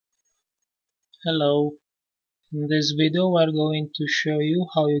Hello, in this video we are going to show you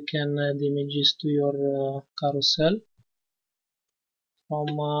how you can add images to your carousel. From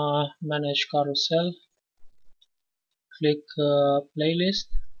Manage Carousel, click Playlist,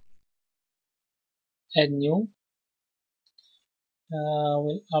 Add New,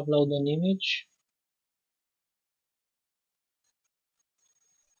 we'll upload an image,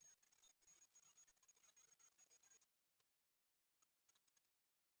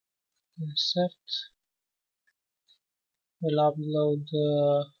 Insert, we'll upload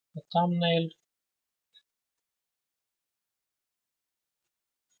a thumbnail,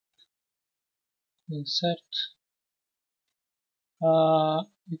 Insert.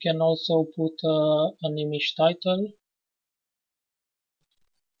 You can also put an image title,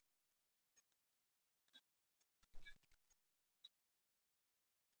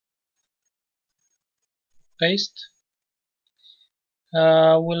 Paste.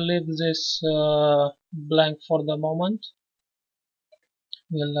 We'll leave this blank for the moment.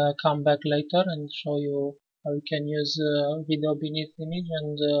 We'll come back later and show you how you can use video beneath image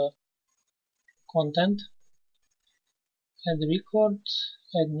and content. Add record,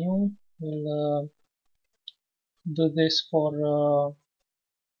 add new. We'll do this for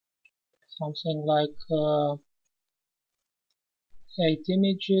something like 8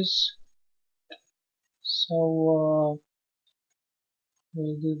 images. So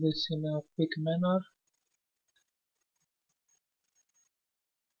we'll do this in a quick manner.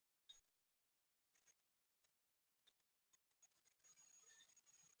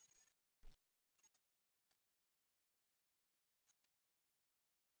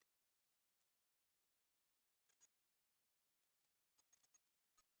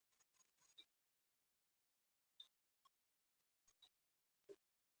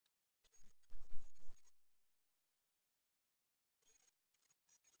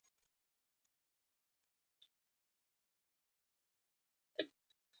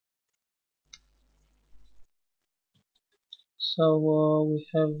 So we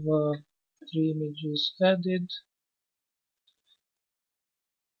have 3 images added,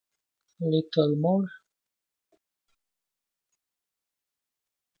 a little more.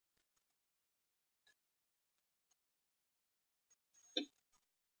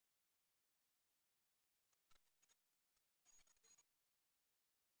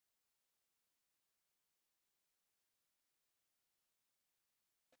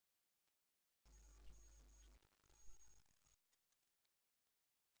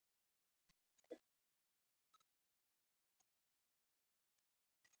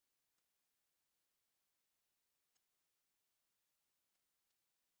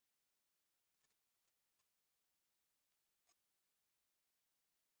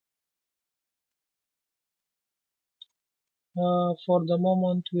 For the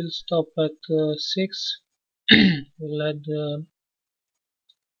moment we'll stop at 6. We'll add 2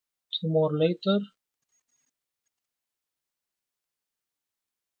 more later.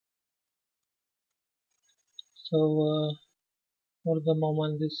 So for the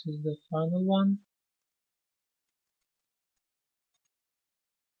moment this is the final one.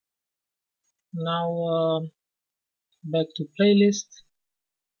 Now back to playlist.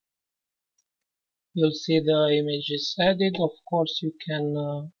 You'll see the images added. Of course you can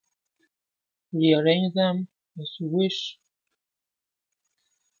rearrange them as you wish.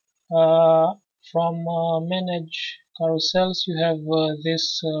 From Manage Carousels you have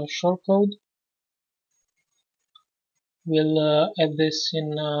this shortcode. We'll add this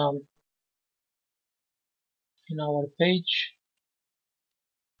in our page.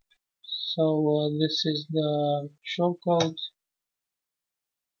 So this is the shortcode.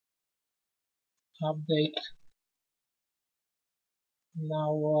 Update.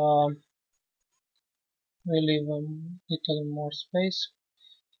 Now we leave a little more space.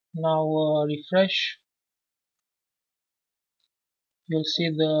 Now refresh. You'll see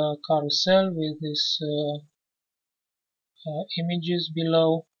the carousel with these images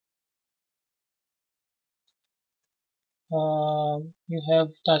below. You have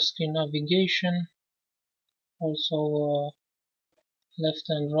touchscreen navigation, also left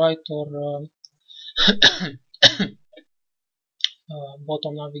and right or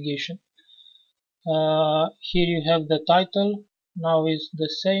bottom navigation. Here you have the title. Now is the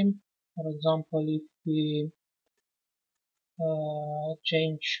same. For example, if we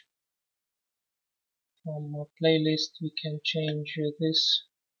change from a playlist, we can change this,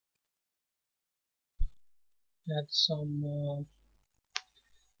 add some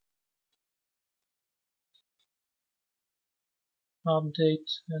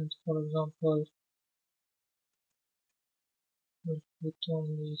update, and for example we'll put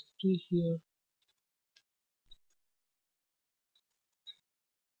only 3 here.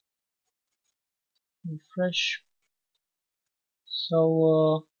 refresh.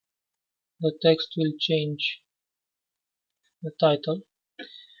 So the text will change, the title.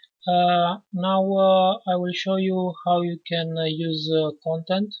 Now I will show you how you can use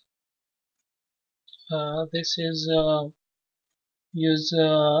content. This is use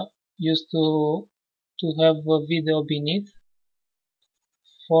used to have a video beneath.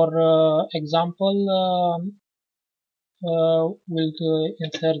 For example, we'll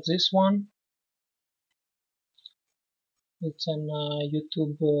insert this one. It's an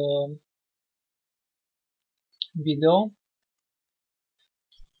YouTube video.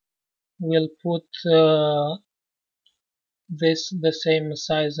 We'll put this the same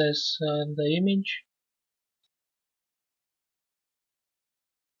size as the image,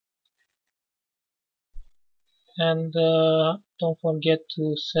 and don't forget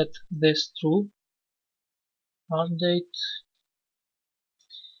to set this true. Update,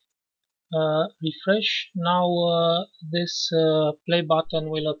 refresh. Now this play button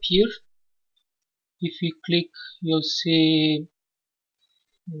will appear. If you click, you'll see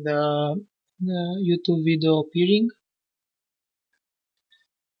the YouTube video appearing.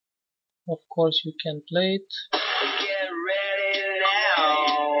 Of course, you can play it. Get ready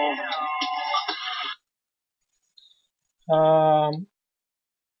now.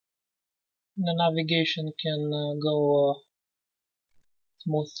 The navigation can go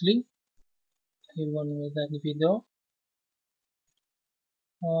smoothly even with that video.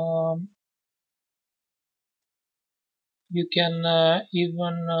 You can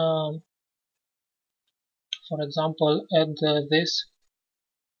even, for example, add this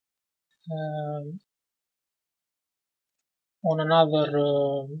on another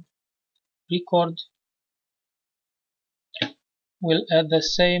record. We'll add the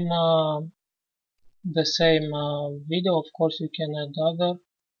same video. Of course, you can add other.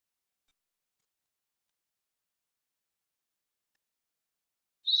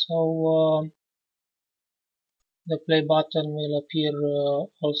 So the play button will appear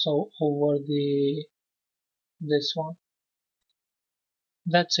also over this one.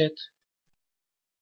 That's it.